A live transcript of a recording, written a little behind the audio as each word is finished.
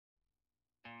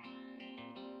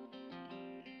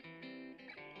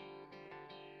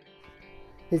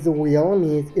His real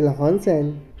name is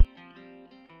Ihan.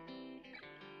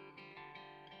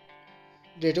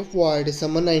 Date of birth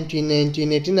December 19,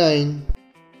 1989.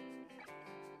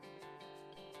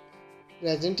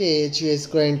 Present age he is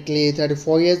currently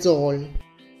 34 years old.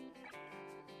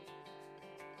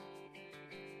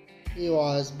 He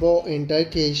was born in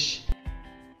Turkish.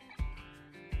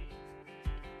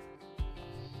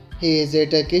 He is a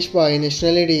Turkish by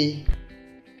nationality.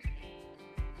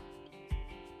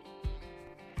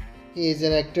 He is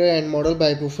an actor and model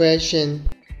by profession.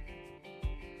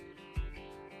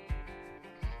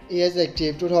 He is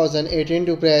active 2018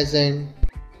 to present.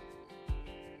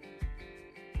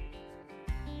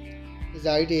 His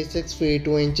height is 6 feet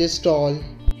 2 inches tall.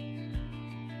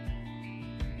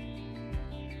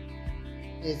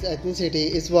 His ethnicity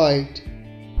is white.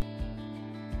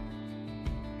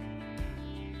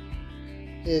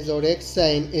 His zodiac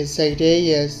sign is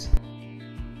Sagittarius.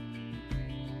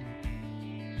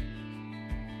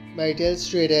 Marital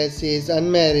status is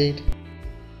unmarried.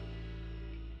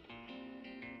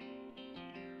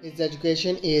 His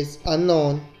education is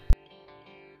unknown.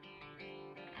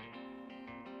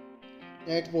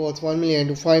 Net worth $1 million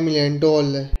to $5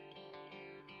 million.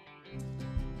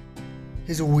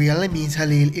 His real name is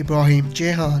Halil Ibrahim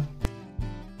Ceyhan.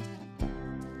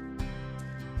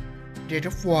 Date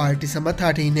of birth December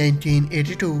 13,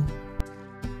 1982.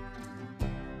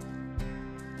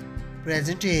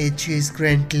 Present age he is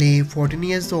currently 14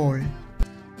 years old.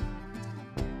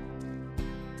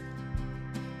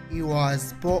 He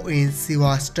was born in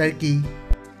Sivas, Turkey.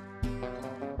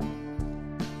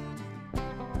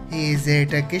 He is a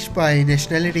Turkish by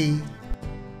nationality.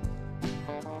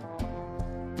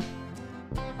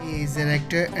 He is an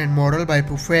actor and model by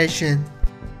profession.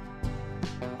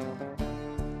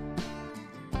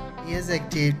 He is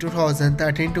active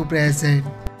 2013 to present.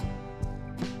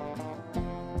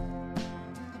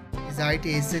 His height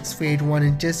is 6 feet 1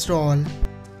 inches tall.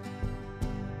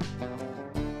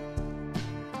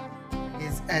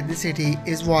 His ethnicity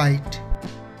is white.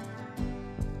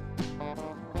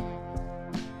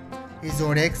 His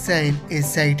zodiac sign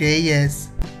is Sagittarius.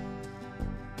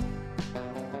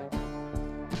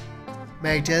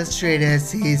 Marital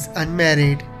status is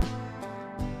unmarried.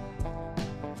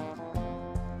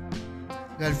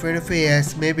 Girlfriend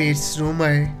affairs maybe it's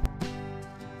rumor.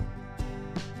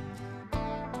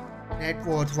 Net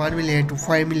worth $1 million to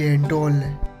 $5 million.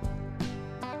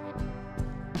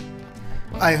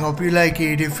 I hope you like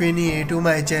it. If you're new to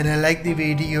my channel, like the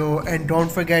video and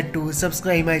don't forget to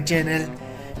subscribe my channel.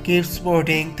 Keep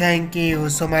supporting. Thank you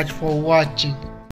so much for watching.